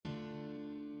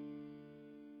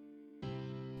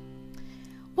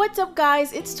What's up,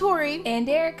 guys? It's Tori and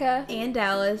Erica and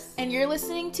Dallas, and you're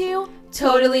listening to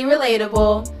Totally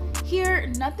Relatable. Here,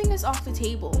 nothing is off the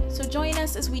table, so join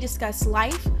us as we discuss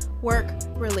life, work,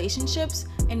 relationships,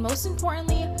 and most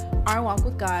importantly, our walk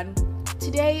with God.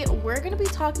 Today, we're going to be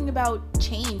talking about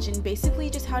change and basically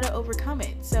just how to overcome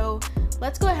it. So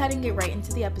let's go ahead and get right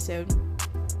into the episode.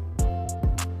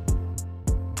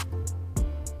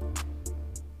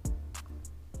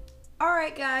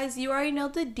 Alright guys, you already know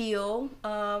the deal.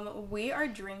 We are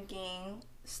drinking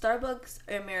Starbucks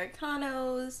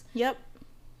Americanos. Yep.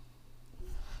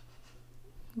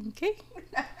 Okay.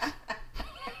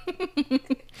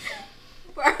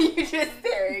 Why are you just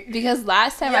staring? Because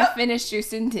last time I finished your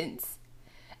sentence,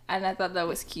 and I thought that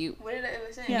was cute. What did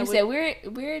I say? Yeah, you said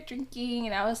we're drinking,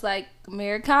 and I was like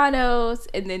Americanos,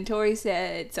 and then Tori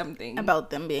said something About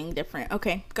them being different.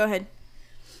 Okay, go ahead.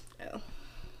 Oh.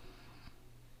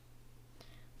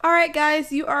 Alright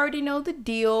guys, you already know the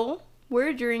deal.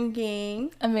 We're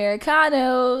drinking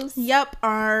Americanos. Yep,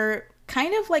 our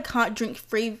kind of like hot drink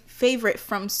favorite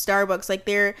from Starbucks. Like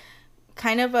they're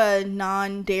kind of a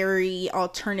non-dairy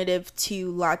alternative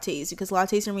to lattes, because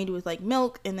lattes are made with like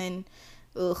milk, and then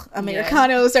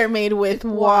Americanos are made with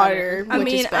water. I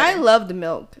mean, I love the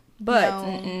milk, but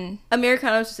No.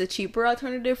 Americanos is a cheaper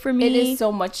alternative for me. It is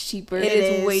so much cheaper. It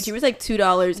is way cheaper. It's like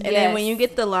 $2, and then when you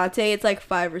get the latte, it's like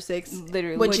 $5 or $6,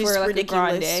 literally, which is like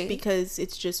ridiculous because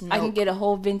it's just milk. I can get a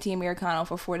whole venti Americano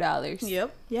for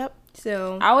 $4. Yep.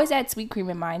 So I always add sweet cream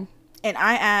in mine. And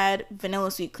I add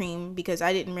vanilla sweet cream because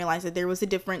I didn't realize that there was a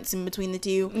difference in between the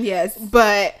two. Yes.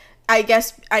 But I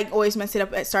guess I always mess it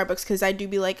up at Starbucks because I do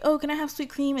be like, oh, can I have sweet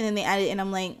cream? And then they add it, and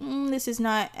I'm like, this is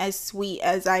not as sweet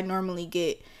as I normally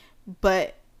get.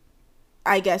 But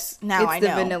I guess now I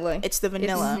know. It's the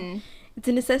vanilla. It's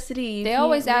a necessity. They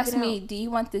always ask me, do you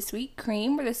want the sweet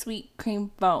cream or the sweet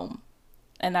cream foam?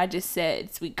 And I just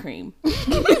said sweet cream.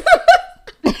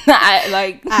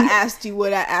 I asked you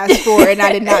what I asked for, and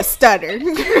I did not stutter.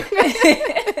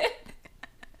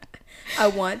 I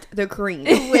want the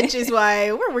cream. Which is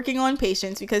why we're working on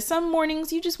patience, because some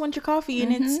mornings you just want your coffee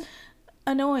and it's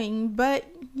annoying, but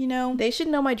they should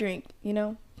know my drink,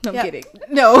 No, I'm kidding.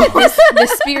 No.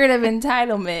 the spirit of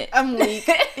entitlement. I'm weak,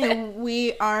 and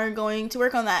we are going to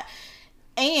work on that.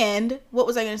 And what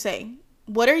was I going to say?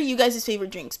 What are you guys' favorite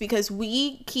drinks? Because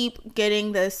we keep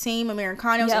getting the same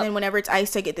Americanos, and then whenever it's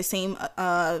iced, I get the same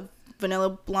vanilla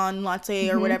blonde latte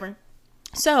or whatever.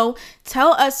 So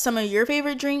tell us some of your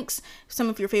favorite drinks, some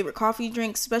of your favorite coffee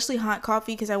drinks, especially hot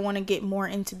coffee, because I want to get more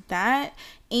into that.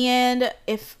 And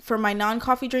if for my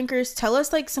non-coffee drinkers, tell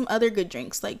us like some other good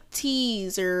drinks, like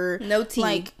teas or no tea.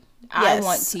 Like, I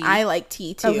want tea. I like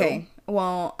tea too. Okay.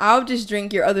 Well, I'll just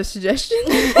drink your other suggestions.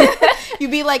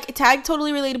 You'd be like, tag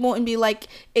Totally Relatable and be like,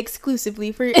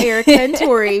 exclusively for Erica and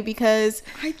Tori, because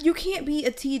you can't be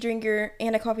a tea drinker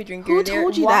and a coffee drinker. Who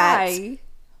told you that?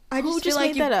 I Who just just feel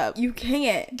like made that up? You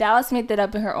can't. Dallas made that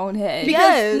up in her own head.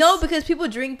 Because people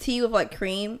drink tea with like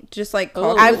cream, just like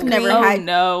coffee. I've never had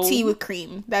no. tea with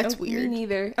cream. That's weird. Me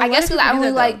neither. I guess because I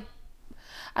only like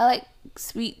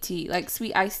sweet tea, like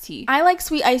sweet iced tea. I like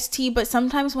sweet iced tea, but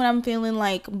sometimes when I'm feeling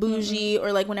like bougie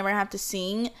or like whenever I have to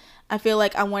sing, I feel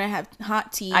like I want to have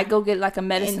hot tea. I go get like a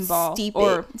medicine ball,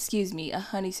 a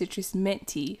honey citrus mint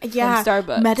tea from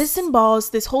Starbucks. Medicine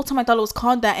balls. This whole time I thought it was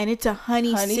called that, and it's a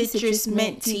honey citrus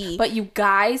mint tea. But you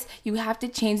guys, you have to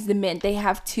change the mint. They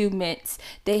have 2 mints.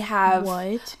 They have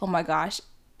what? Oh my gosh!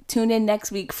 Tune in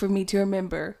next week for me to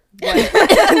remember what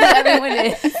the other one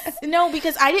is. No,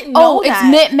 because I didn't know that.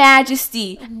 It's Mint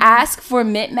Majesty. Ask for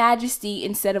Mint Majesty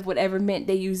instead of whatever mint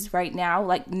they use right now,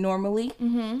 like normally.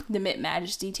 The Mint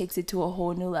Majesty takes it to a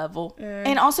whole new level.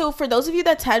 And also, for those of you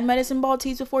that's had medicine ball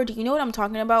teas before, do you know what I'm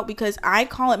talking about? Because I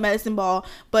call it medicine ball,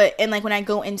 and like when I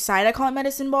go inside, I call it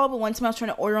medicine ball. But one time I was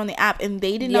trying to order on the app, and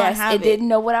they did not have it. It didn't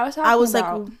know what I was talking about. I was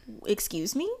like,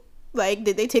 excuse me? Like,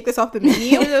 did they take this off the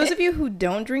menu? For those of you who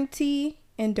don't drink tea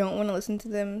and don't want to listen to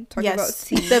them talk about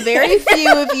tea. The very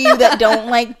few of you that don't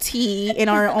like tea and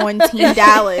are on Team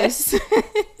Dallas.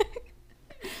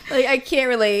 Like, I can't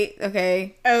relate.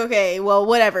 Okay, well,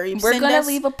 whatever. We're going to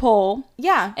leave a poll.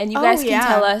 Yeah. And you guys can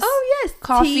tell us. Oh, yes.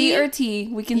 Coffee or tea.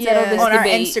 We can settle this on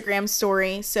debate. our Instagram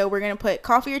story. So we're going to put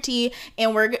coffee or tea.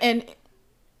 And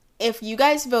if you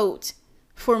guys vote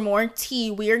for more tea,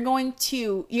 we are going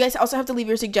to, you guys also have to leave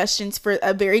your suggestions for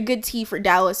a very good tea for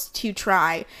Dallas to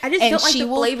try. I just don't like the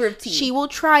flavor of tea. She will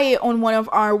try it on one of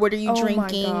our What Are You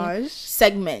Drinking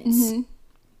segments.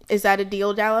 Is that a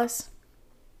deal, Dallas?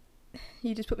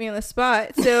 You just put me on the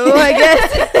spot, so I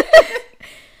guess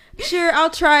sure, I'll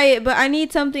try it, but I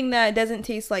need something that doesn't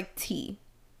taste like tea.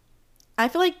 I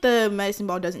feel like the medicine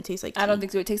ball doesn't taste like tea. I don't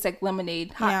think so. It tastes like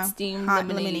lemonade. Hot steamed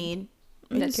lemonade.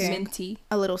 That's minty.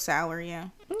 A little sour, yeah.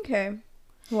 Okay.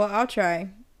 Well, I'll try.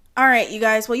 All right, you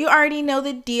guys. Well, you already know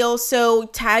the deal. So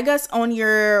tag us on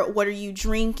your what are you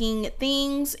drinking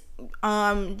things,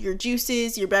 your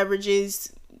juices, your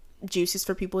beverages. Juices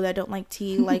for people that don't like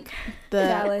tea, like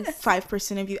the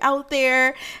 5% of you out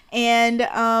there. And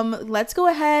let's go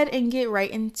ahead and get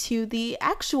right into the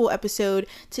actual episode.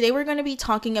 Today we're going to be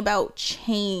talking about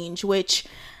change, which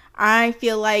I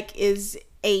feel like is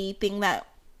a thing that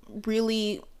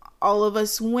really all of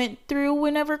us went through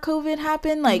whenever COVID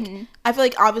happened. Like, I feel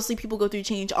like obviously people go through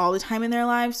change all the time in their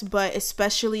lives, but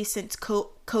especially since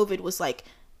COVID was like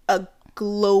a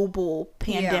global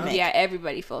pandemic. Yeah,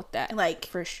 everybody felt that. Like,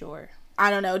 for sure. I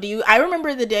don't know. I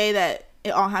remember the day that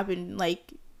it all happened.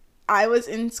 Like, I was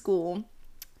in school.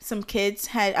 I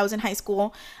was in high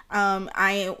school.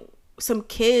 Some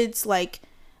kids, like,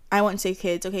 I wouldn't say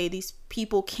kids. Okay, these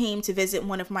people came to visit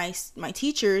one of my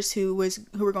teachers who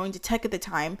were going to tech at the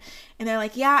time, and they're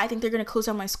like, yeah, I think they're gonna close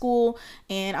down my school.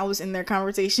 And I was in their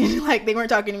conversation, like, they weren't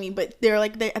talking to me, but they're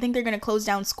like, I think they're gonna close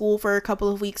down school for a couple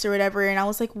of weeks or whatever. And I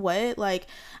was like, what? Like,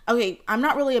 okay, I'm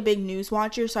not really a big news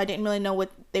watcher, so I didn't really know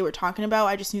what they were talking about.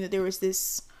 I just knew that there was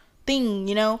this thing,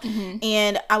 you know.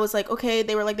 And I was like, okay,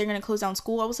 they were like, they're gonna close down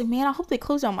school. I was like, man, I hope they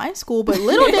close down my school. But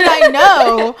little did I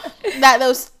know that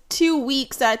those 2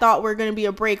 weeks that I thought were going to be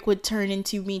a break would turn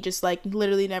into me just like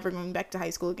literally never going back to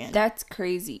high school again. That's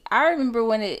crazy. I remember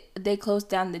when they closed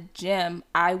down the gym,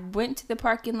 I went to the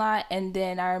parking lot, and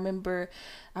then I remember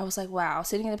I was like, wow,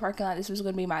 sitting in the parking lot, this was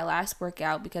going to be my last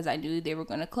workout because I knew they were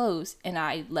going to close. And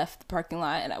I left the parking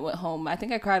lot and I went home. I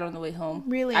think I cried on the way home.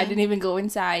 Really? I didn't even go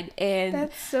inside. And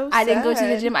that's so sad. I didn't go to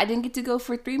the gym. I didn't get to go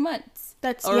for 3 months.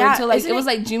 Until like it was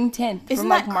like June 10th. Isn't from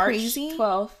like that March crazy?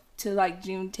 12th to like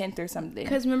June 10th or something.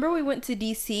 Because remember we went to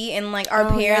DC and like our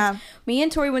parents, me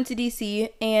and Tori went to DC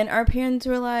and our parents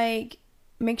were like,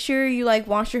 make sure you like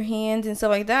wash your hands and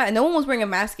stuff like that. And no one was wearing a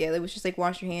mask yet. It was just like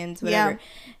wash your hands, whatever.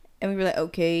 Yeah. And we were like,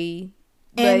 okay.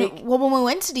 And well, when we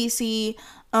went to DC,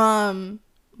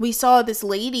 we saw this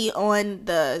lady on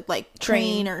the like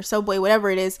train or subway, whatever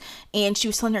it is, and she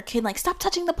was telling her kid like, stop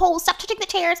touching the poles, stop touching the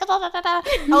chairs. Da, da, da, da.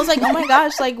 I was like, oh my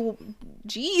gosh, like,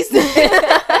 jeez.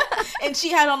 And she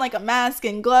had on like a mask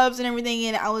and gloves and everything,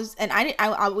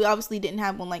 and we obviously didn't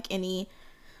have one like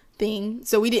anything,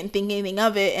 so we didn't think anything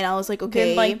of it. And I was like,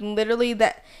 okay. Then, like, literally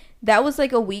that was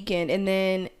like a weekend, and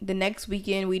then the next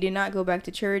weekend we did not go back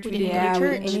to church. We didn't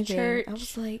go to church. I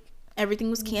was like, everything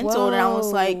was canceled, and I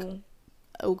was like,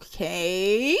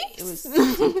 okay. It was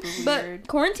super but weird.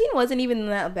 Quarantine wasn't even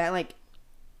that bad. Like,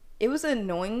 it was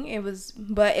annoying.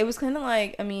 But it was kind of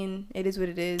like, I mean, it is what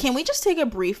it is. Can we just take a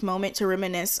brief moment to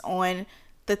reminisce on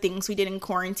the things we did in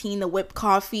quarantine? The whipped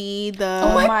coffee,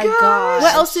 oh my god,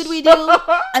 what else did we do?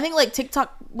 I think like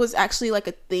TikTok was actually like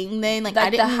a thing then. Like I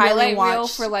didn't the highlight really watch reel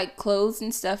for like clothes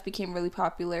and stuff became really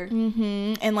popular.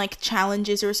 And like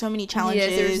challenges. There were so many challenges.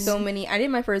 Yes, there were so many. I did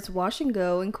my first wash and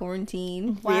go in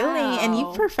quarantine. Wow. Really? And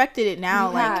you perfected it now.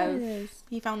 You like have.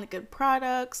 You found the good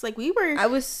products. Like I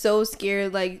was so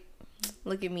scared. Like,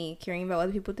 look at me caring about what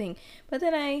other people think. But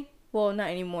then not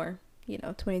anymore. You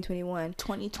know, 2021.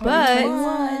 But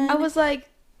I was like,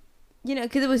 you know,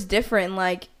 because it was different.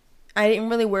 Like, I didn't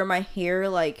really wear my hair.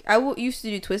 Like, I used to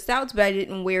do twist outs, but I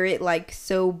didn't wear it, like,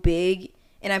 so big.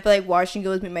 And I feel like wash and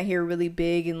goes made my hair really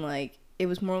big. And, like, it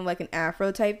was more like an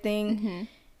afro type thing.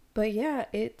 But, yeah,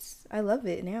 I love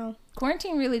it now.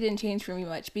 Quarantine really didn't change for me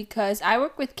much because I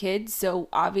work with kids. So,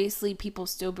 obviously, people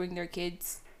still bring their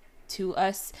kids to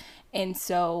us. And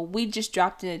so we just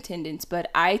dropped in attendance,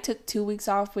 but I took 2 weeks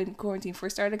off when quarantine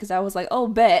first started because I was like, oh,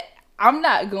 bet I'm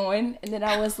not going. And then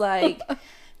I was like,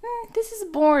 this is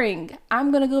boring.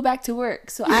 I'm going to go back to work.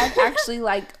 So I actually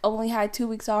like only had 2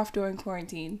 weeks off during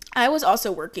quarantine. I was also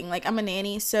working. Like, I'm a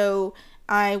nanny, so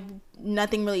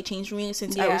nothing really changed for me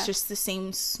since I was just the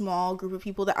same small group of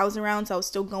people that I was around. So I was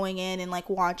still going in and like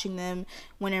watching them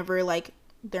whenever like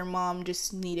their mom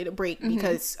just needed a break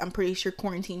because I'm pretty sure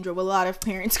quarantine drove a lot of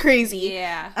parents crazy.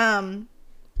 Yeah.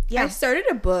 I started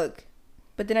a book,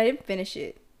 but then I didn't finish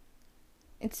it.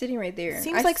 It's sitting right there.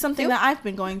 Seems like something that I've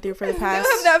been going through for the past.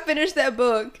 I have not finished that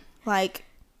book. Like,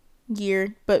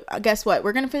 year. But guess what?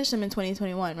 We're going to finish them in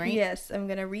 2021, right? Yes. I'm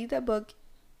going to read that book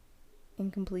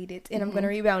and complete it. And I'm going to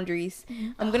read Boundaries.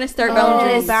 I'm going to start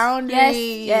Boundaries.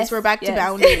 Boundaries. Yes. We're back to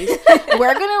Boundaries.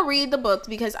 We're going to read the book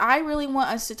because I really want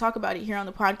us to talk about it here on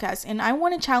the podcast. And I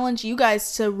want to challenge you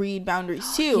guys to read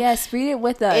Boundaries too. Yes, read it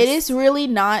with us. It is really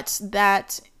not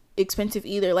that expensive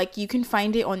either. Like, you can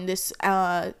find it on this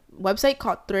website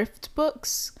called Thrift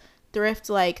Books.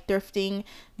 thrifting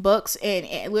books,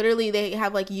 and literally they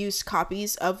have like used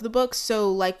copies of the books,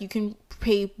 so like you can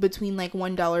pay between like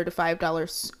 $1 to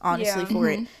 $5 honestly for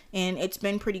it, and it's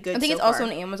been pretty good. I think so it's also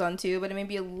far. on Amazon too, but it may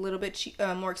be a little bit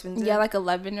more expensive. Yeah, like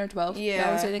 11 or 12.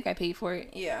 Yeah, I think I paid for it.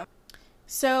 Yeah.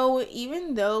 So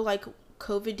even though like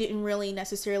COVID didn't really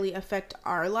necessarily affect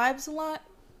our lives a lot,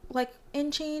 like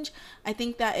in change, I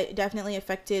think that it definitely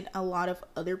affected a lot of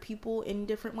other people in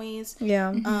different ways. Yeah.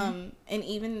 And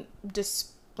even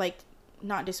just like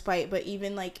not despite, but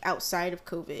even like outside of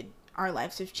COVID, our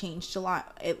lives have changed a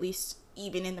lot, at least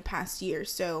even in the past year.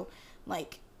 So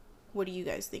like, what do you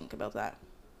guys think about that?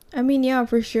 I mean, yeah,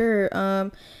 for sure.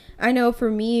 I know for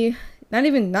me,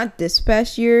 not this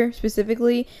past year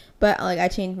specifically, but like I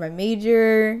changed my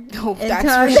major. Oh,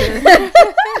 that's for sure.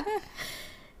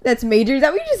 That's major. Is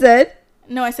that what you just said?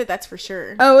 No, I said that's for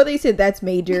sure. Oh, well, they said that's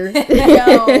major.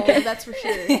 No, that's for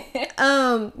sure.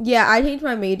 Yeah, I changed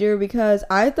my major because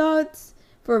I thought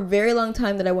for a very long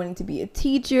time that I wanted to be a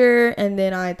teacher, and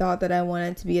then I thought that I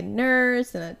wanted to be a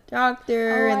nurse and a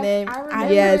doctor, and then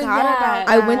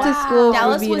I went to school.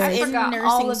 Dallas for was being in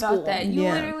nursing school. That. You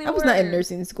literally I was not in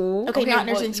nursing school. Okay, not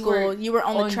nursing you school. were You were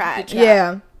on the track.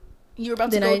 Yeah, You were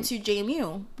about to go to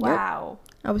JMU. Wow.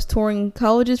 I was touring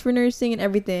colleges for nursing and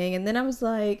everything, and then I was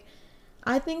like,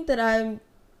 I think that I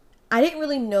didn't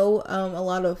really know a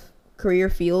lot of career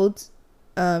fields.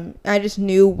 I just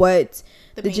knew what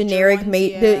the generic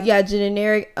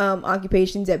generic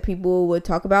occupations that people would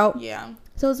talk about. Yeah.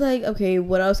 So I was like, okay,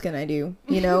 what else can I do?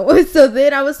 You know? So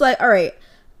then I was like, all right,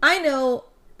 I know,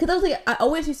 because I was like, I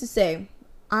always used to say,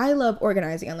 I love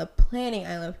organizing, I love planning,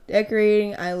 I love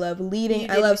decorating, I love leading,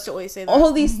 I love always say that.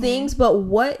 all these things, but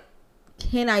what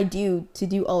can I do to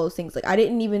do all those things? Like, I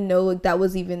didn't even know like that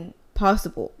was even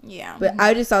possible. Yeah. But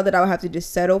I just thought that I would have to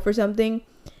just settle for something.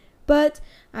 But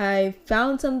I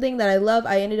found something that I love.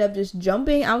 I ended up just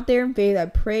jumping out there in faith. I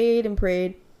prayed and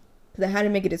prayed because I had to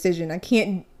make a decision.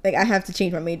 I have to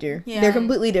change my major. Yeah. They're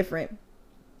completely different.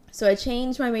 So I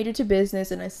changed my major to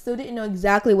business, and I still didn't know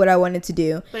exactly what I wanted to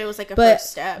do. But it was like a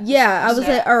first step. Yeah, I was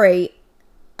like, all right,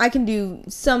 I can do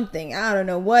something. I don't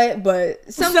know what,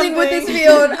 but something with this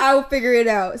field, I'll figure it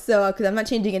out. So, because I'm not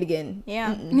changing it again.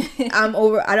 Yeah. I'm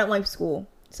over. I don't like school.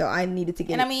 So I needed to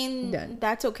get it done. And I mean,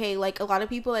 that's okay. Like, a lot of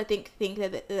people, I think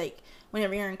that, like,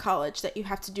 whenever you're in college, that you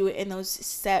have to do it in those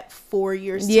set 4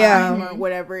 years time or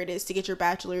whatever it is to get your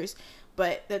bachelor's.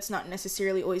 But that's not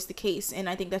necessarily always the case. And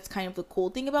I think that's kind of the cool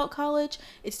thing about college.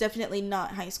 It's definitely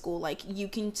not high school. Like, you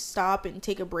can stop and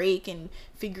take a break and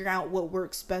figure out what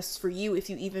works best for you if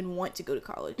you even want to go to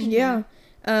college. Yeah.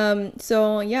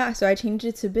 So I changed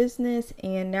it to business,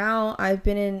 and now I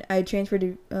transferred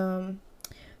to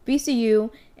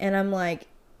VCU, and I'm like,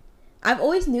 I've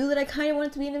always knew that I kind of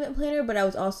wanted to be an event planner, but I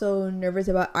was also nervous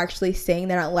about actually saying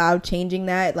that out loud, changing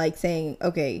that, like saying,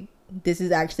 okay, this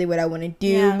is actually what I want to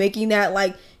do, making that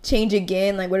like change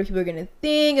again. Like, what are people going to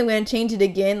think? I'm going to change it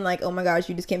again. Like, oh my gosh,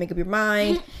 you just can't make up your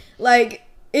mind. Like,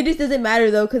 it just doesn't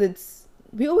matter though, because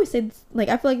we always say this, like,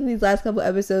 I feel like these last couple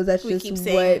episodes, that's just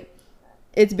what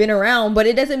it's been around, but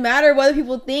it doesn't matter what other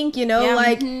people think, you know,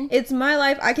 it's my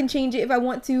life. I can change it if I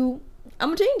want to. I'm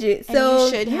gonna change it. And so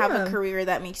you should have a career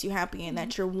that makes you happy and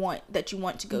that you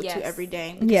want to go to every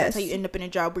day. Because that's how you end up in a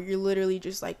job where you're literally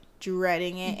just like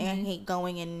dreading it and hate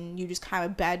going, and you just have a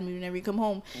bad mood whenever you come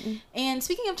home. And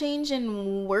speaking of change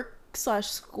in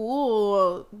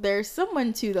work/school, there's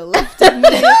someone to the left of me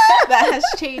that has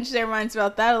changed their minds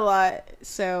about that a lot.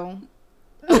 So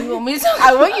you want me to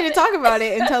I want you to talk about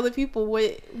it and tell the people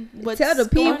what's tell the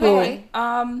people. Okay.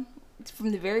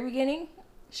 From the very beginning.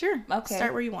 Sure. Okay.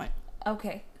 Start where you want.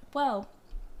 Okay. Well,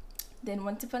 then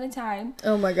once upon a time.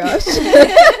 Oh my gosh.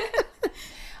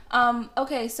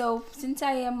 Okay, so since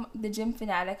I am the gym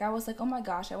fanatic, I was like, oh my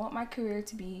gosh, I want my career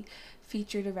to be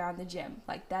featured around the gym.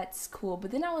 Like, that's cool. But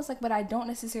then I was like, but I don't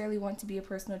necessarily want to be a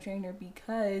personal trainer,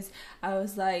 because I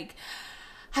was like,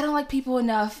 I don't like people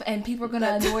enough, and people are going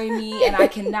to annoy me, and I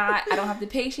don't have the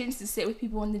patience to sit with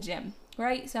people in the gym,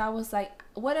 right? So I was like,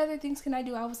 what other things can I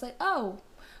do? I was like, oh,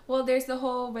 well, there's the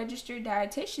whole registered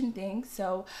dietitian thing.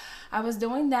 So I was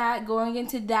doing that, going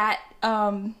into that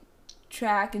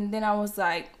track, and then I was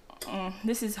like,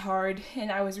 this is hard.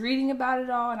 And I was reading about it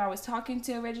all, and I was talking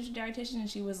to a registered dietitian, and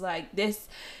she was like, this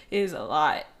is a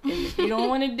lot. And if you don't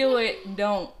want to do it,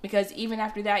 don't. Because even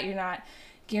after that, you're not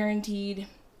guaranteed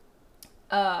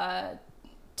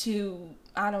to,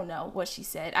 I don't know what she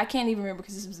said. I can't even remember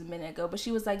because this was a minute ago. But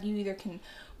she was like, you either can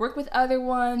work with other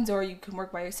ones or you can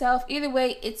work by yourself. Either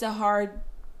way, it's a hard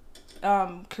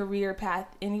career path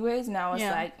anyways. And I was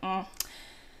like,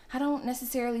 I don't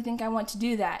necessarily think I want to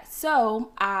do that.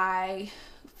 So I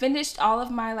finished all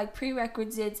of my like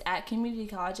prerequisites at community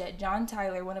college at John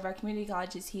Tyler, one of our community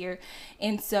colleges here.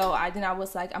 And so I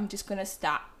was like, I'm just gonna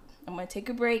stop. I'm gonna take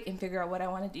a break and figure out what I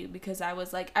want to do, because I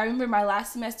was like, I remember my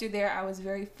last semester there, I was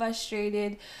very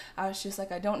frustrated. I was just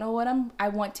like, I don't know what I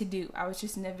want to do. I was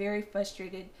just in a very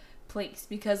frustrated place,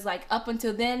 because like up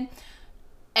until then,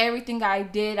 everything I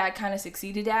did I kind of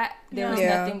succeeded at. There was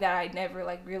nothing that I never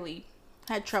like really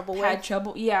had trouble or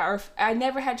I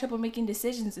never had trouble making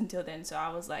decisions until then. So I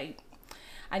was like,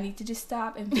 I need to just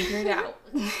stop and figure it out.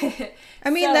 I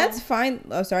mean, that's fine.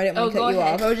 Oh, sorry, I didn't want to cut you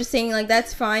off. I was just saying, like,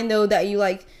 that's fine though that you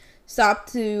like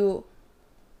stopped to.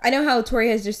 I know how Tori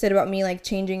has just said about me, like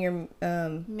changing your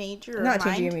major, or not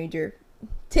changing your major,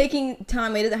 taking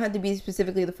time. It doesn't have to be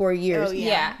specifically the 4 years. Oh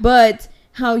yeah. But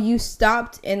how you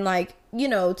stopped and like, you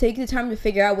know, take the time to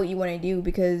figure out what you want to do,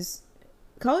 because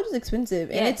college is expensive.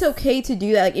 And it's okay to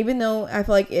do that. Like, even though I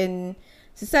feel like in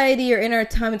society or in our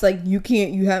time, it's like you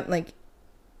have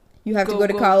to go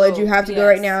to college. You have to go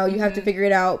right now. You have to figure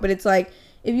it out. But it's like,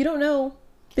 if you don't know,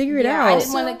 figure it out. I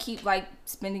didn't want to keep like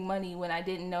spending money when I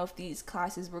didn't know if these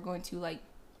classes were going to like,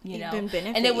 you know,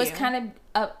 and it was kind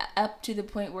of up to the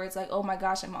point where it's like, oh my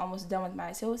gosh, I'm almost done with my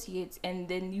associates, and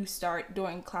then you start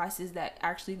doing classes that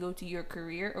actually go to your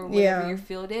career or whatever your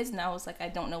field is, and I was like, I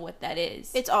don't know what that is.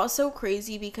 It's also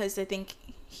crazy because I think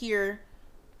here,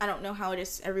 I don't know how it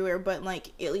is everywhere, but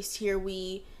like at least here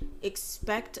we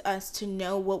expect us to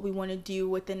know what we want to do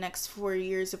with the next 4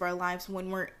 years of our lives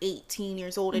when we're 18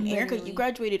 years old. And Erica, you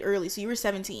graduated early, so you were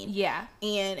 17. Yeah.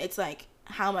 And it's like,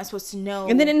 how am I supposed to know?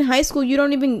 And then in high school, you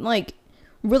don't even like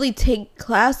really take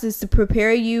classes to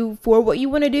prepare you for what you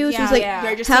want to do. So it's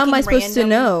like, how am I supposed to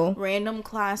know? Random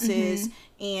classes.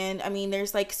 And I mean,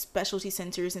 there's like specialty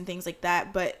centers and things like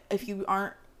that. But if you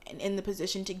aren't in the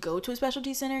position to go to a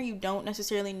specialty center, you don't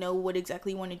necessarily know what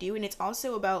exactly you want to do. And it's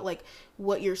also about like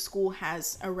what your school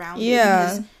has around you.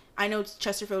 Because I know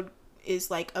Chesterfield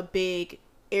is like a big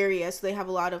area, so they have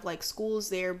a lot of like schools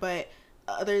there. But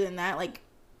other than that, like,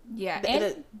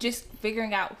 and just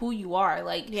figuring out who you are.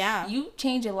 Like, you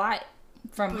change a lot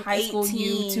from high school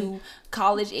you to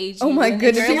college age. Oh my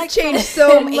goodness, you've changed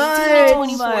so much.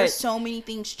 24, so many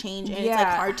things change, and it's like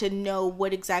hard to know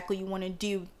what exactly you want to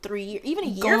do 3 years, even a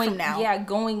year from now. Yeah,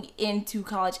 going into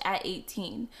college at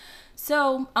 18.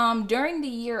 So, during the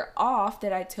year off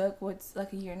that I took, what's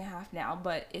like a year and a half now,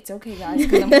 but it's okay, guys,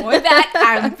 because I'm going back.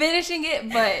 I'm finishing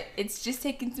it, but it's just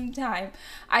taking some time.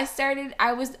 I've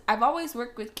always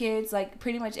worked with kids, like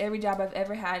pretty much every job I've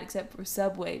ever had except for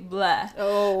Subway. Blah.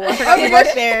 Oh, I forgot you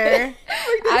worked there.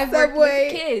 I've worked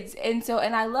with kids,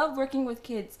 and I love working with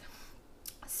kids.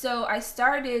 So I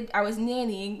was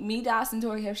nannying. Me, Dawson, and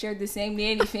Tori have shared the same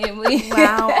nanny family.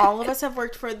 Wow, all of us have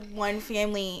worked for one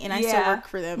family, and I still work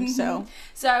for them. So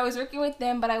I was working with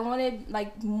them, but I wanted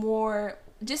like more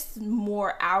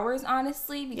hours,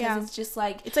 honestly, because it's just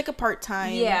like, it's like a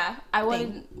part-time. Yeah, I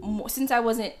wanted more, since I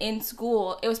wasn't in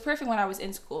school. It was perfect when I was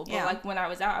in school, but like when I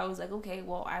was out, I was like, okay,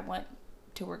 well, I want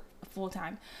to work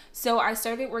full-time. So I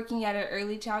started working at an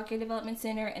early child care development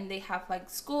center, and they have like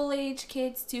school age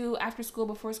kids too, after school,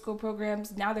 before school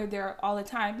programs. Now they're there all the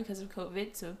time because of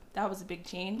COVID, so that was a big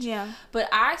change. Yeah. But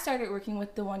I started working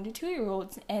with the 1 to 2 year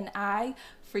olds, and I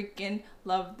freaking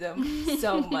love them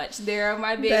so much. They're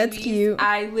my babies. That's cute.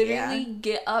 I literally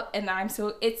get up and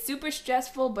it's super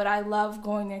stressful, but I love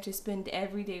going there to spend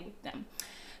every day with them.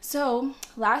 So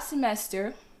last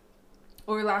semester,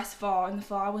 or last fall, in the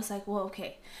fall, I was like, well,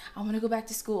 okay, I want to go back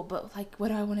to school, but like, what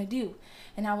do I want to do?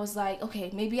 And I was like, okay,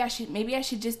 maybe I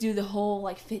should just do the whole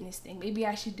like fitness thing. Maybe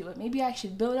I should do it. Maybe I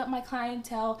should build up my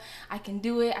clientele. I can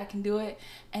do it.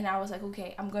 And I was like,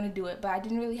 okay, I'm going to do it. But I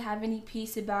didn't really have any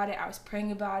peace about it. I was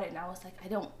praying about it, and I was like, I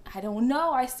don't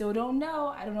know. I still don't know.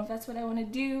 I don't know if that's what I want to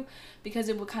do, because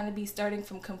it would kind of be starting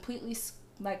from completely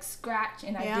like scratch,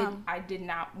 and I did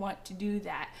not want to do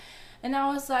that. And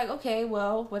I was like, okay,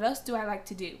 well, what else do I like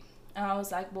to do? And I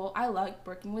was like, well, I like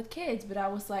working with kids, but I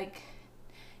was like,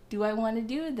 do I want to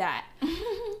do that?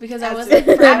 Because I was like,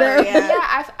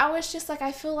 I was just like,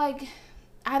 I feel like,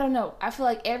 I don't know. I feel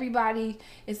like everybody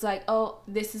is like, oh,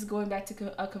 this is going back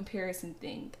to a comparison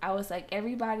thing. I was like,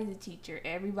 everybody's a teacher,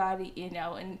 everybody, you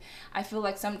know, and I feel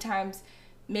like sometimes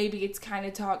maybe it's kind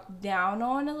of talked down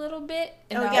on a little bit.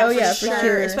 And for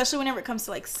sure. Especially whenever it comes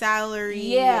to like salary.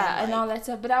 Yeah, and all that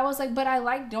stuff. But I was like, but I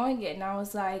like doing it. And I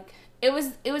was like, it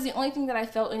was the only thing that I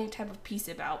felt any type of peace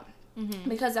about. Mm-hmm.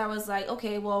 Because I was like,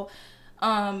 okay, well,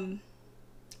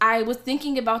 I was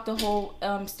thinking about the whole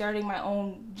starting my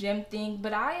own gym thing,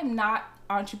 but I am not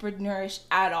entrepreneurish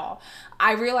at all.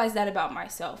 I realized that about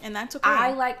myself, and that's okay.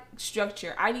 I like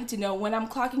structure. I need to know when I'm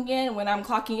clocking in, when I'm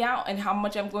clocking out, and how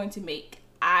much I'm going to make.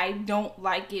 I don't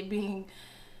like it being,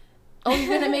 oh,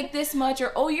 you're gonna make this much,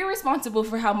 or oh, you're responsible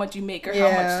for how much you make or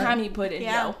how much time you put in.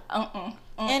 Yeah. No.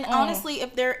 And honestly,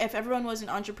 if everyone was an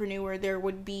entrepreneur, there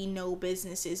would be no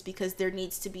businesses because there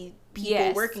needs to be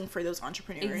people working for those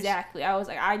entrepreneurs. Exactly. I was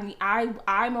like,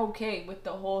 I'm okay with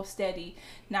the whole steady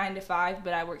 9 to 5,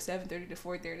 but I work 7:30 to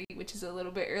 4:30, which is a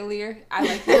little bit earlier. I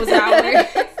like those hours.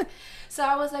 So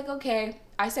I was like, okay.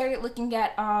 I started looking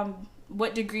at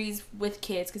what degrees with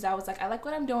kids, because I was like, I like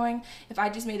what I'm doing. If I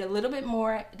just made a little bit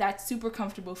more, that's super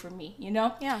comfortable for me, you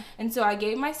know? Yeah. And so I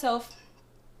gave myself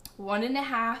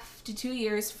 1.5 to 2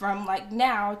 years from like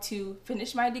now to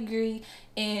finish my degree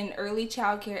in early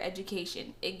childcare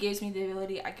education. It gives me the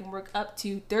ability, I can work up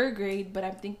to 3rd grade, but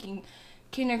I'm thinking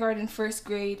kindergarten, 1st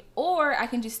grade, or I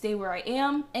can just stay where I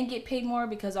am and get paid more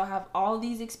because I'll have all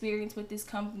these experience with this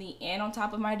company and on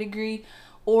top of my degree,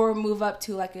 or move up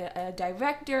to like a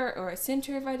director or a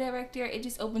center of a director. It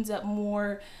just opens up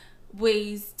more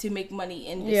ways to make money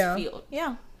in this field.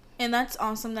 Yeah. And that's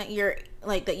awesome that you're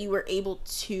like, that you were able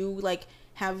to like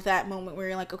have that moment where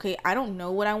you're like, okay, I don't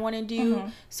know what I want to do,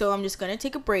 so I'm just gonna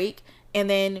take a break. And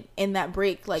then in that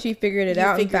break, like, she figured it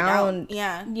out and found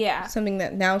something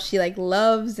that now she like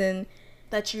loves and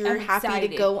that you're happy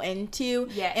to go into.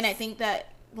 Yes. And I think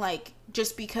that like,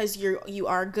 just because you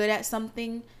are good at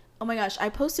something. Oh my gosh, I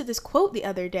posted this quote the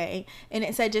other day, and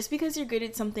it said, just because you're good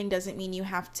at something doesn't mean you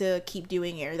have to keep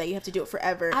doing it, or that you have to do it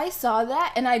forever. I saw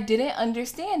that, and I didn't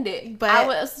understand it. But I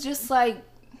was just like,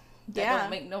 that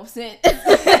don't make no sense.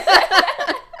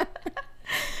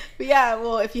 Yeah,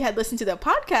 well, if you had listened to the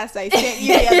podcast I sent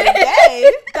you the other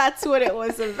day, that's what it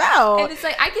was about. And it's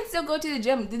like, I can still go to the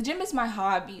gym. The gym is my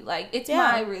hobby. Like, it's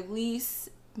my release,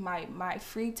 my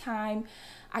free time.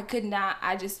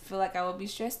 I just feel like I would be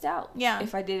stressed out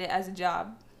if I did it as a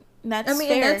job. That's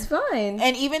fair. And that's fine.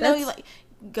 And even though you like,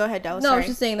 go ahead, Dallas. No, sorry. I was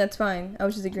just saying that's fine. I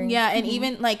was just agreeing. Yeah, and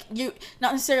even like, you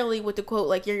not necessarily with the quote,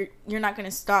 like you're not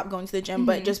gonna stop going to the gym,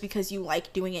 but just because you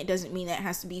like doing it doesn't mean that it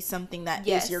has to be something that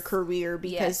is your career,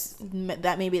 because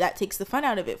that maybe that takes the fun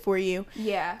out of it for you.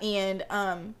 Yeah. And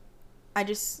I'm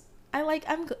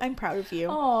proud of you.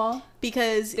 Aw.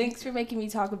 Because thanks for making me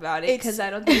talk about it, because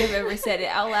I don't think I've ever said it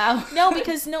out loud. No,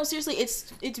 seriously,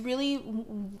 it's really,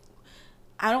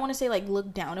 I don't want to say like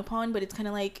looked down upon, but it's kind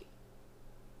of like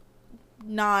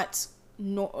not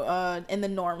in the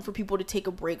norm for people to take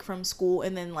a break from school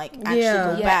and then like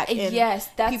actually go back. And that's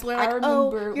people are like,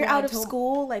 oh, you're out of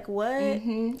school, like what?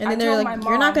 And then they're like,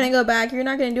 you're not gonna go back, you're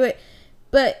not gonna do it.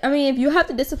 But I mean, if you have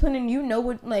the discipline and you know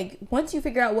what, like, once you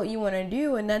figure out what you want to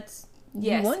do, and that's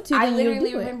you want to, then I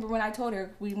literally remember when I told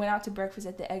her we went out to breakfast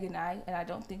at the Egg and I, and I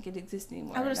don't think it exists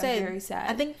anymore. I was gonna say, I'm very sad.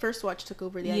 I think First Watch took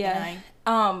over the Egg and I.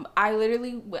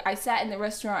 I sat in the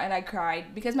restaurant and I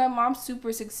cried because my mom's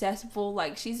super successful.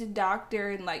 Like, she's a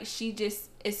doctor, and like, she just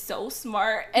is so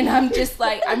smart, and I'm just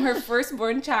like, I'm her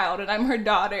firstborn child and I'm her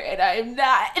daughter, and I am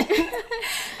not.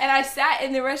 And I sat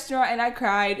in the restaurant and I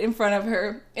cried in front of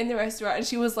her in the restaurant, and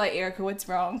she was like, Erica, what's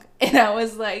wrong? And I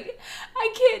was like,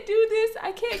 I can't do this,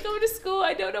 I can't go to school,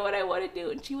 I don't know what I want to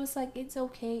do. And she was like, it's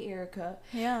okay, Erica.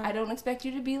 I don't expect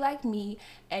you to be like me,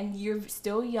 and you're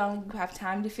still young, you have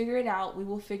time to figure it out. We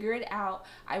will figure it out.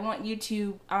 I want you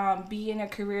to be in a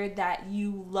career that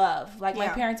you love. Like, my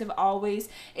parents have always,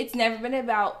 it's never been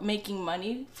about making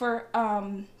money for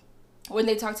when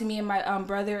they talk to me and my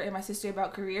brother and my sister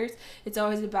about careers. It's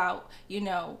always about,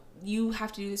 you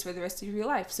have to do this for the rest of your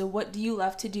life. So what do you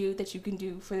love to do that you can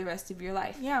do for the rest of your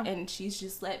life? And she's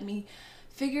just let me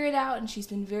figure it out, and she's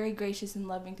been very gracious and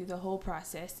loving through the whole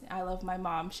process. I love my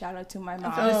mom. Shout out to my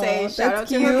mom. I was gonna say, shout out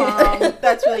to her mom.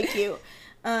 That's really cute.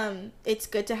 It's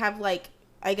good to have, like,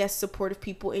 I guess, supportive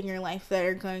people in your life that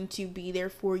are going to be there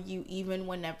for you even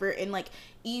whenever, and like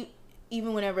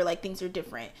even whenever like things are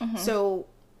different. So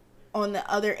on the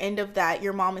other end of that,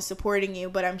 your mom is supporting you,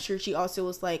 but I'm sure she also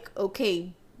was like,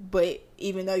 okay, but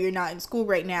even though you're not in school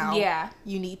right now,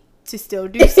 you need to still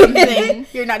do something.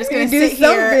 You're not just gonna sit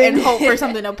here and hope for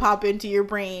something to pop into your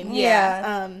brain.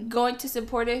 Going to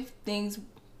supportive things.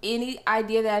 Any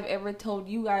idea that I've ever told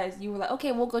you guys, you were like,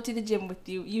 okay, we'll go to the gym with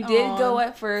you. You did go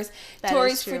at first.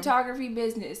 Tori's photography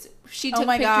business. She took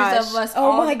pictures of us.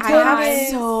 Oh my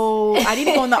goodness. I need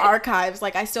to go in the archives.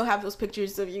 Like, I still have those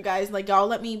pictures of you guys. Like, y'all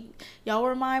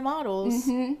were my models. I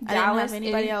didn't have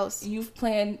anybody else. You've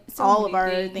planned all of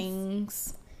our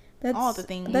things. All the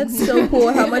things. That's so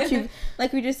cool how much you've,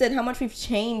 like we just said, how much we've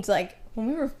changed. Like,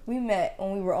 when we met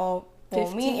when we were all,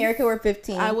 well, me and Erica were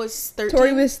 15. I was 13.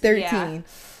 Tori was 13.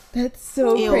 That's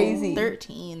so Ew, crazy.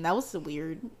 13. That's a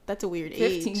weird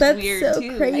age. 15 's That's weird so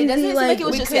too. crazy. It doesn't seem like it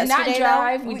was we just could not yesterday,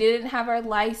 drive. We didn't have our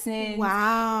license.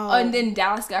 Wow. And then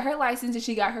Dallas got her license and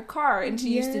she got her car and she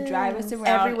used to drive us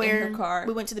around everywhere. in her car.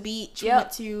 We went to the beach.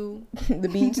 Yep. We went to The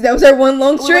beach. That was our one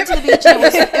long we trip. went to the beach and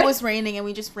it was raining and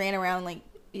we just ran around like.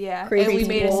 Yeah, Crazy and we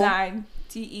made a people. sign.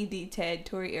 TED, Ted,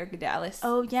 Tori, Erica, Dallas.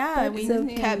 Oh yeah, That's we so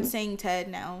kept cute. saying Ted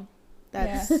now.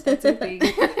 yeah, That's that's a thing.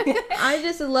 I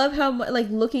just love how much, like,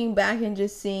 looking back and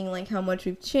just seeing, like, how much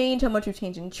we've changed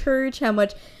in church, how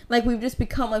much, like, we've just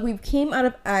become, like, we've came out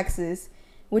of Axis,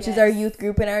 which is our Yes. youth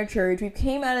group in our church. We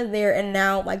came out of there, and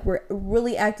now, like, we're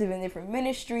really active in different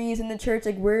ministries in the church.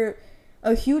 Like, we're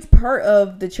a huge part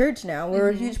of the church now. We're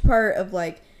a huge part of,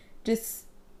 like, just,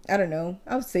 I don't know,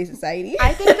 I would say society.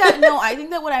 I think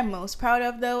that what I'm most proud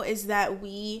of though is that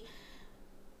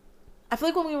I feel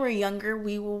like when we were younger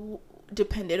we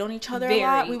depended on each other a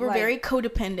lot. We were very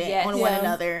codependent on one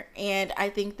another, and I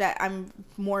think that I'm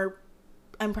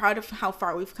proud of how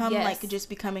far we've come, like just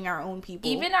becoming our own people.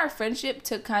 Even our friendship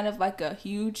took kind of like a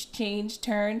huge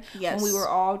turn when we were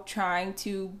all trying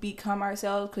to become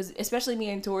ourselves, because especially me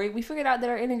and Tori, we figured out that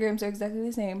our enneagrams are exactly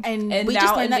the same, and we now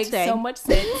just it learned that makes today. so much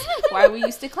sense why we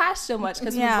used to clash so much,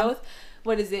 because Yeah. we both,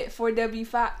 what is it,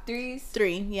 4W3s?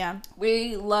 3, yeah.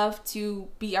 We love to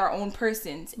be our own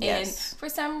persons, Yes. and for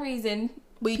some reason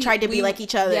We tried to be like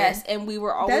each other. Yes, and we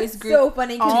were always That's grouped so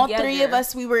funny. All together. 3 of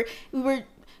us, we were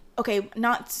okay,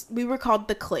 we were called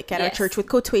the clique at our Yes. church with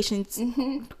quotations mark.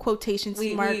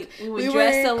 We would We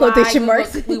dress were- alike. Quotation we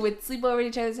marks. Would, we would sleep over at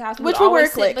each other's house. Which we we would were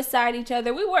always clique. sit beside each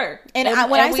other. We were. And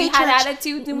when I we say had church,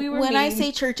 attitudes and we were when I mean.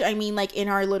 say church, I mean like in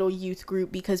our little youth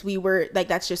group, because we were like,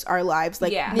 that's just our lives.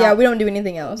 Like, Yeah. Yeah, we don't do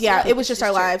anything else. yeah, it was It's just our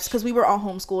just lives, because we were all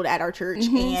homeschooled at our church.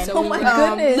 And So we my were,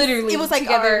 goodness. literally it was like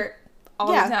together all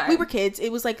the yeah, time. we were kids.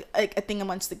 It was like a thing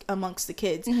amongst the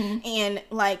kids, and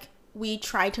like we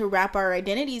tried to wrap our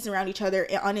identities around each other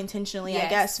unintentionally, I Yes.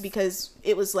 guess, because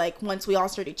it was like once we all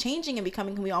started changing and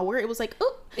becoming who we all were, it was like,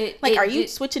 oh, It- like, it are you did-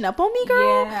 switching up on me,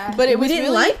 girl? Yeah. But it We was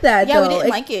didn't really, like that, Yeah, though. we didn't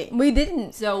like it. We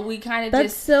didn't. So we kind of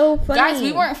That's just so funny. guys.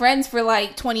 We weren't friends for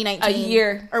like 2019, a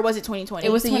year. or was it 2020? It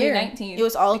was a year. 2019. It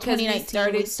was all because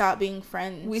 2019. We stopped being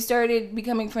friends. We started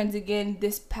becoming friends again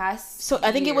this past. So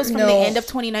I think it was from No. the end of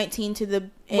 2019 to the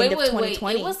end of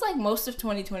 2020. It was like most of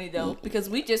 2020 though, because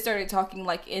we just started talking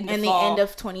like in the and fall. the end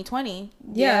of 2020.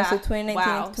 Yeah, so 2019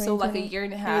 Wow, to so like a 2020. year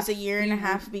and a half. It was a year and a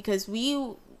half, because we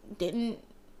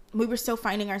were still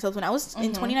finding ourselves. When I was in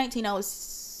 2019, I was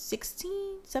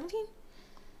 16, 17?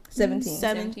 17.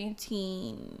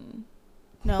 17.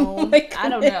 No. I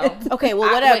don't know. Okay, well,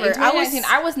 Wait, whatever. in 2019,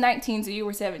 I was 19, so you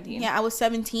were 17. Yeah, I was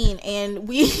 17, and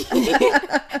we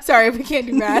sorry, we can't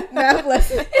do math. Math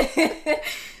lesson.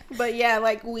 But yeah,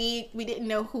 like we didn't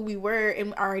know who we were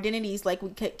and our identities. Like we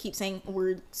keep saying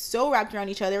we're so wrapped around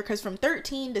each other, because from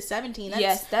 13 to 17,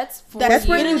 that's 4 That's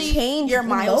where years. you change your the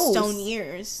milestone most.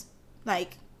 years.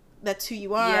 Like that's who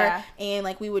you are. Yeah. And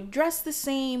like we would dress the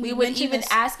same. We would mentioned even this-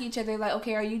 ask each other like,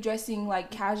 okay, are you dressing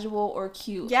like casual or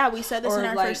cute? Yeah, we said this or, in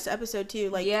our like- first episode too.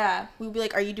 Like, yeah. we'd be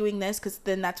like, "Are you doing this? Because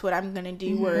then that's what I'm gonna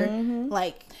do." Or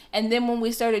like, And then when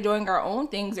we started doing our own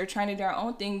things or trying to do our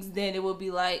own things, then it would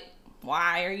be like,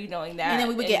 why are you doing that? and then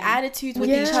we would get attitudes with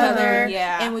Yeah. each other.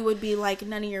 Yeah. and we would be like,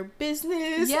 "None of your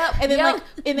business." Yep. and then yep. like,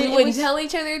 and then we it would was, tell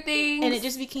each other things. and it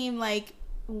just became like,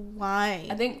 why?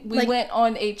 I think we like- went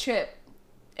on a trip,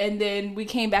 and then we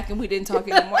came back and we didn't talk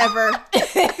anymore. Ever.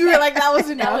 We were like, that was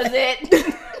That enough. was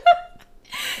it.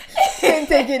 Can't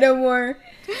take it no more.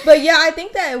 But yeah, I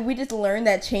think that we just learned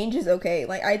that change is okay.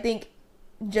 Like, I think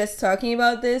just talking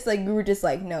about this, like, we were just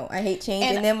like, no, I hate change.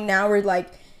 And- And then now we're like,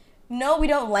 no, we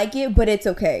don't like it, but it's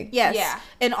okay. Yes. Yeah.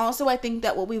 And also, I think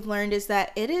that what we've learned is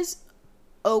that it is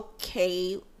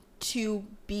okay to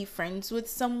be friends with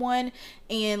someone,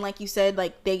 and like you said,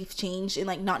 like they've changed and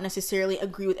like not necessarily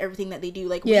agree with everything that they do.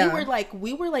 Like Yeah.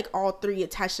 we were like all three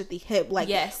attached at the hip. Like,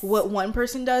 Yes. what one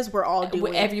person does, we're all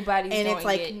doing. Everybody's and doing it's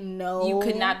like, it. no, You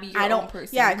could not be your I don't, own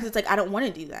person. Yeah, because it's like I don't want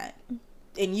to do that,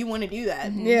 and you want to do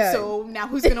that. Yeah. So now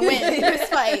who's gonna win this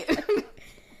fight?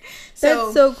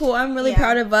 That's so cool. I'm really yeah.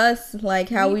 proud of us. Like,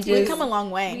 how we We've just. come a long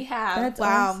way. We have. That's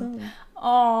Wow. awesome.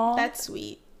 Aww. That's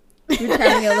sweet. We're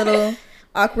having a little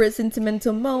awkward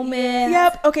sentimental moment.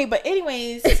 Yep. Okay, but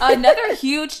anyways, Another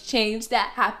huge change that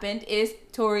happened is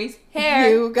Tori's hair.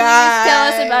 You Please tell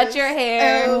us guys. about your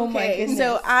hair. Oh my okay, goodness.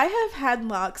 so I have had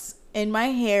locks in my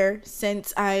hair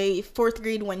since fourth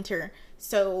grade winter.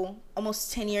 So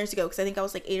almost 10 years ago, because I think I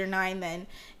was like 8 or 9 then.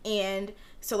 And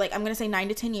so like I'm gonna say 9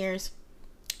 to 10 years.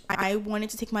 I wanted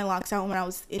to take my locks out when I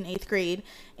was in 8th grade,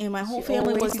 and my whole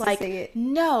family was like,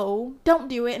 no, don't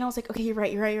do it. And I was like, okay, you're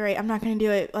right. I'm not going to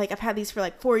do it. Like, I've had these for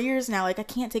like 4 years now. Like, I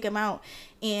can't take them out.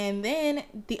 And then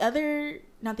the end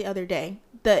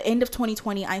of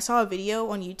 2020, I saw a video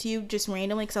on YouTube just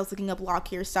randomly because I was looking up lock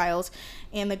hairstyles,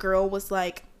 and the girl was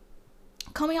like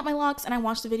combing out my locks, and I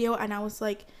watched the video, and I was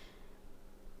like,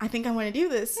 I think I want to do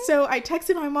this. So I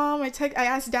texted my mom, I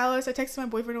asked Dallas, I texted my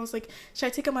boyfriend, I was like, should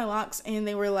I take out my locks? And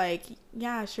they were like,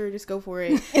 yeah, sure, just go for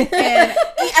it. And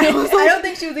I was like, I don't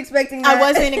think she was expecting that. I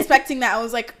wasn't expecting that. I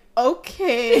was like,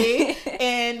 okay.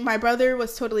 And my brother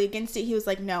was totally against it. He was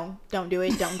like, no, don't do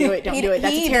it. That's a terrible idea.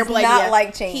 He does not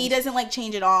like change. He doesn't like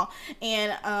change at all.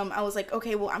 And I was like,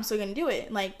 okay, well, I'm still gonna do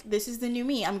it. Like, this is the new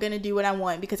me. I'm gonna do what I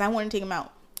want because I want to take him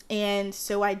out. And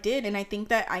so I did, and I think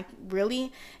that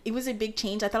it was a big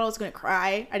change. I thought I was going to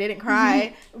cry. I didn't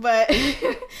cry, but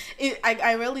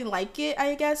I really like it,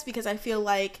 I guess, because I feel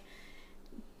like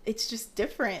it's just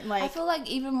different. Like, I feel like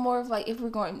even more of like, if we're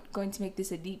going to make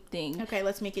this a deep thing. Okay,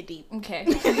 let's make it deep. Okay.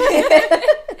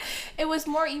 It was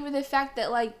more even the fact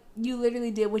that like you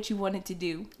literally did what you wanted to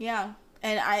do. Yeah,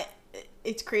 and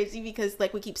it's crazy because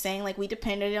like we keep saying, like, we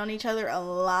depended on each other a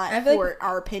lot for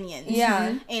our opinions.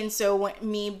 Yeah. And so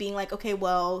me being like, okay,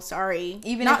 well, sorry.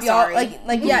 Even if y'all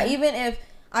yeah, even if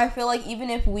I feel like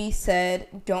even if we said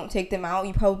don't take them out,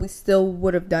 you probably still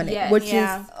would have done it. Yes. Which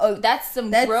is that's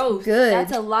growth. Good.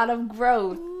 That's a lot of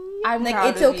growth. I'm like, proud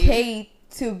it's of okay you.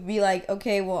 to be like,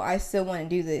 okay, well, I still want to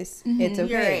do this. It's okay.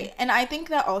 You're right. And I think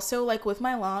that also, like, with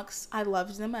my locks, I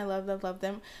loved them. I love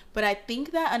them. But I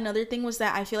think that another thing was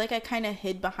that I feel like I kind of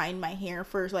hid behind my hair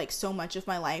for, like, so much of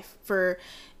my life. For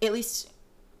at least,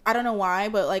 I don't know why,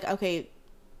 but, like, okay,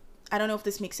 I don't know if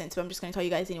this makes sense, but I'm just going to tell you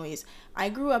guys anyways. I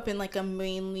grew up in, like, a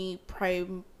mainly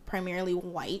primarily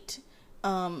white,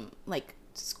 like,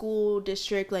 school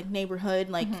district, like, neighborhood.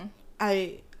 Like,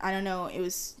 I don't know. It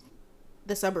was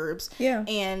the suburbs. Yeah.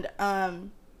 And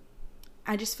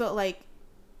I just felt like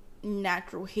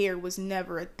natural hair was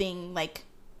never a thing. Like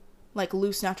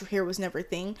loose natural hair was never a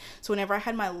thing. So whenever I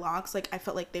had my locks, like, I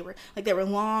felt like they were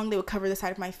long, they would cover the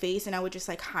side of my face, and I would just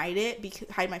like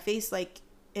hide my face, like,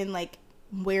 and like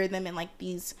wear them in like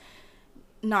these,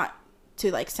 not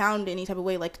to like sound any type of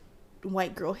way, like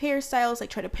white girl hairstyles, like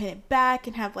try to pin it back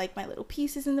and have like my little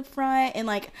pieces in the front, and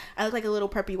like I look like a little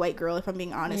preppy white girl, if I'm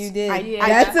being honest. You did. I did.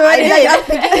 I'm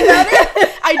thinking about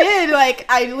it. I did. Like,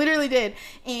 I literally did.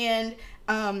 And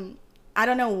I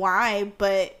don't know why,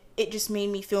 but it just made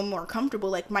me feel more comfortable.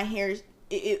 Like, my hair,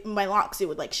 my locks, it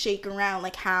would like shake around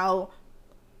like how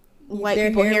white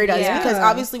people hair does. Yeah. Because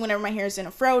obviously whenever my hair is in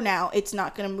a fro now, it's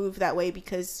not going to move that way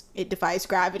because it defies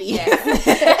gravity.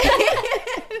 Yeah.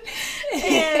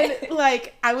 And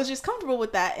like, I was just comfortable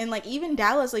with that. And like, even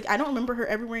Dallas, like, I don't remember her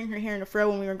ever wearing her hair in a fro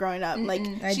when we were growing up. Like,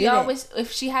 she always,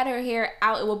 if she had her hair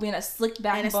out, it would be in a slick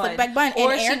back bun.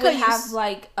 Or she would have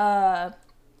like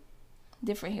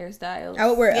different hairstyles. I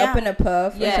would wear up in a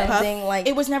puff or something. Like,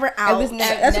 it was never out.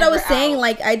 That's what I was saying.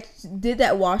 Like, I did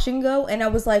that wash and go, and I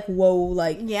was like, whoa,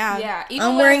 like, yeah. Even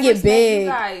I'm wearing it big. You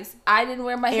guys, I didn't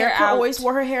wear my hair Erica out. always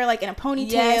wore her hair like in a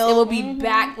ponytail. Yes, it would be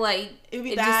back, like it would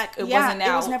be back. It wasn't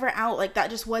out. It was never out. Like,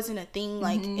 that just wasn't a thing.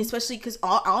 Like, especially because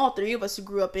all three of us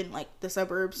grew up in like the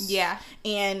suburbs. Yeah,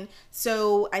 and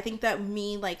so I think that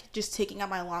me like just taking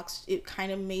out my locks, it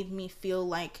kind of made me feel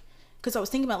like. Because I was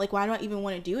thinking about, like, why do I even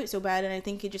want to do it so bad? And I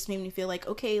think it just made me feel like,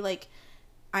 okay, like,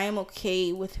 I am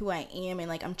okay with who I am. And,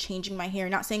 like, I'm changing my hair.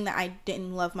 Not saying that I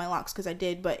didn't love my locks, because I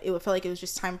did. But it felt like it was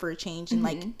just time for a change. And,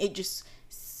 like, it just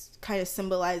kind of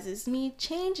symbolizes me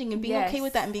changing and being okay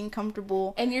with that and being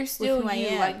comfortable. And you're still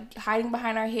you, like, hiding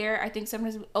behind our hair. I think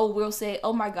sometimes, we'll say,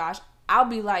 oh, my gosh. I'll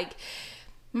be like...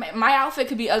 My outfit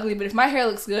could be ugly, but if my hair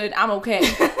looks good, I'm okay.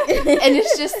 And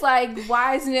it's just like,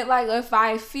 why isn't it like if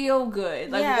I feel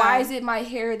good? Like, why is it my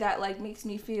hair that like makes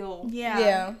me feel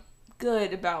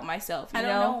good about myself? I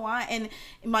don't know why. And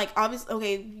like, obviously,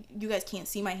 okay, you guys can't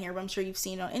see my hair, but I'm sure you've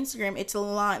seen it on Instagram. It's a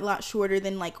lot shorter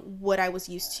than like what I was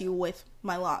used to with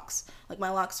my locks. Like, my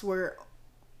locks were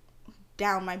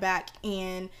down my back,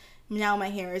 and now my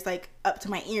hair is like up to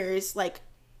my ears, like.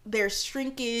 There's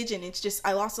shrinkage, and it's just,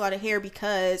 I lost a lot of hair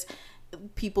because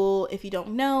people, if you don't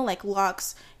know, like,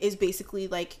 locks is basically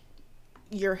like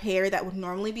your hair that would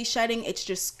normally be shedding. It's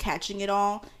just catching it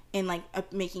all and like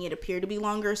making it appear to be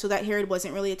longer. So that hair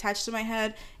wasn't really attached to my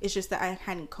head. It's just that I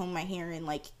hadn't combed my hair in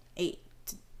like 8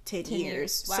 to 10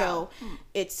 years. Wow. So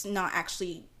it's not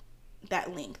actually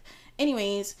that length.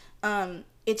 Anyways,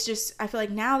 it's just, I feel like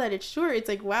now that it's short, it's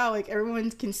like, wow, like everyone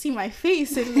can see my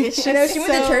face, and it's just I know she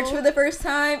went to church for the first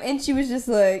time, and she was just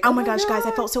like, oh my gosh, guys,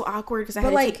 I felt so awkward because I had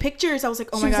to take pictures. I was like,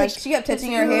 oh my gosh. Like, she kept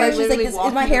touching her hair. She's like, is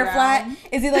my hair flat?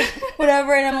 Is it like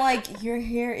whatever? And I'm like, your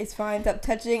hair is fine. Stop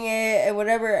touching it and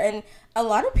whatever. And a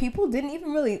lot of people didn't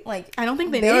even really like. I don't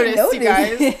think they noticed, you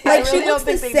guys. Like, she looks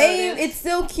the same. It's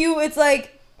still cute. It's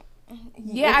like,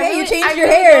 yeah, okay, you changed your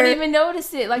really hair. Don't even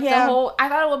notice it. Like the whole, I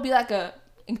thought it would be like a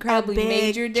incredibly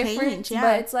major difference,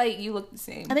 but it's like you look the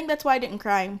same. I think that's why I didn't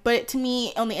cry. But to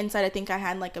me, on the inside, I think I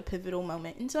had like a pivotal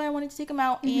moment, and so I wanted to take them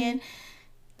out. And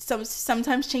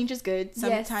sometimes change is good.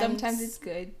 Sometimes it's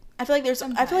good. I feel like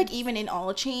I feel like even in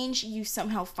all change, you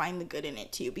somehow find the good in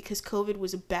it too, because COVID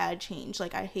was a bad change.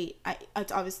 Like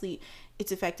it's obviously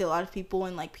it's affected a lot of people,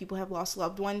 and like people have lost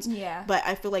loved ones. Yeah. But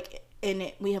I feel like in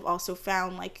it, we have also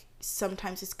found like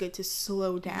sometimes it's good to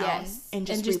slow down and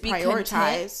just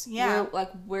reprioritize.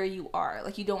 Where you are.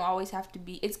 Like you don't always have to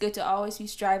be. It's good to always be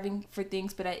striving for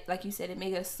things, but like you said, it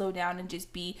made us slow down and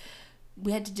just be.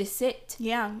 We had to just sit.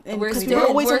 Yeah. And we're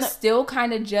still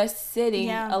kind of just sitting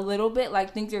a little bit.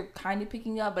 Like things are kind of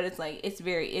picking up, but it's like, it's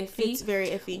very iffy. It's very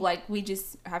iffy. Like we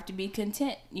just have to be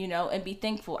content, and be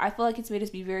thankful. I feel like it's made us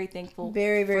be very thankful.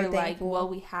 Very, very for thankful. like what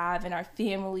we have in our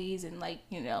families and like,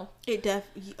 It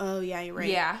oh yeah, you're right.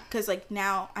 Yeah. Cause like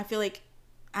now I feel like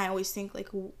I always think like,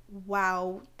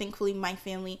 wow, thankfully my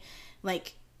family,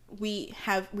 like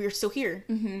we're still here.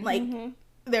 Mm-hmm. Like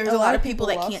there's a lot of people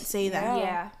that can't say that.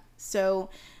 Yeah. So,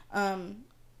 and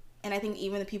I think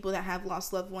even the people that have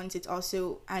lost loved ones, it's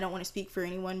also, I don't want to speak for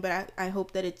anyone, but I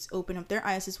hope that it's opened up their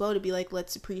eyes as well to be like,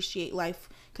 let's appreciate life,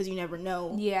 because you never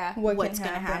know what's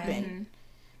going to happen. Mm-hmm.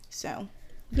 So,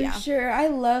 for sure. I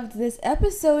loved this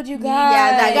episode, you guys.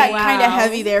 Yeah, that got kind of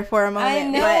heavy there for a moment. I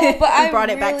know, but I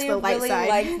brought it back to the light really side.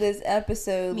 liked this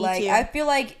episode. Me too. I feel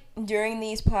like during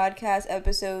these podcast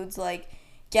episodes,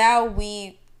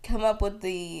 we come up with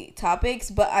the topics,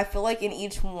 but I feel like in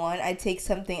each one I take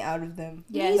something out of them.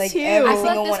 Yeah, me too. Every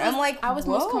single one. I'm like, I was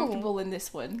most comfortable in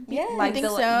this one. Yeah, I think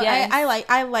so. Yes.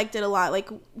 I liked it a lot. Like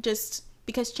just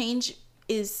because change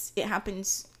it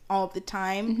happens all the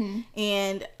time,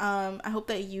 and I hope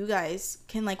that you guys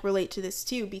can like relate to this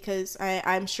too, because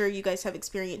I'm sure you guys have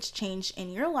experienced change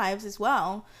in your lives as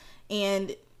well,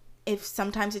 and if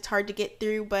sometimes it's hard to get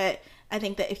through, but I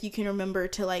think that if you can remember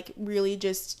to like really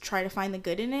just try to find the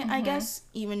good in it, I guess,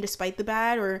 even despite the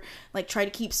bad, or like try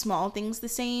to keep small things the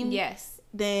same. Yes.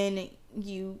 Then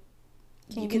you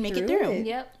can make it through.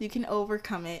 Yep. You can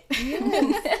overcome it.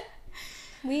 Yes.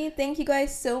 We thank you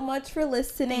guys so much for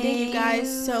listening. Thank you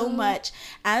guys so much.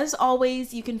 As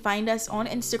always, you can find us on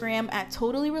Instagram at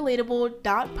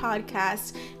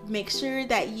totallyrelatable.podcast. Make sure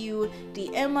that you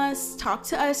DM us, talk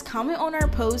to us, comment on our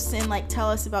posts, and like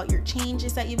tell us about your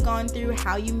changes that you've gone through,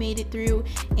 how you made it through,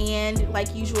 and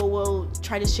like usual, we'll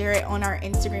try to share it on our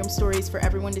Instagram stories for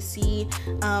everyone to see,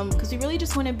 because we really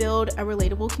just want to build a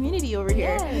relatable community over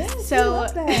here. Yes, so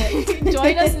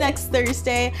join us next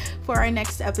Thursday for our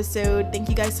next episode. Thank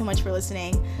you guys so much for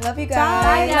listening. Love you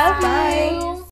guys. Bye. Love you.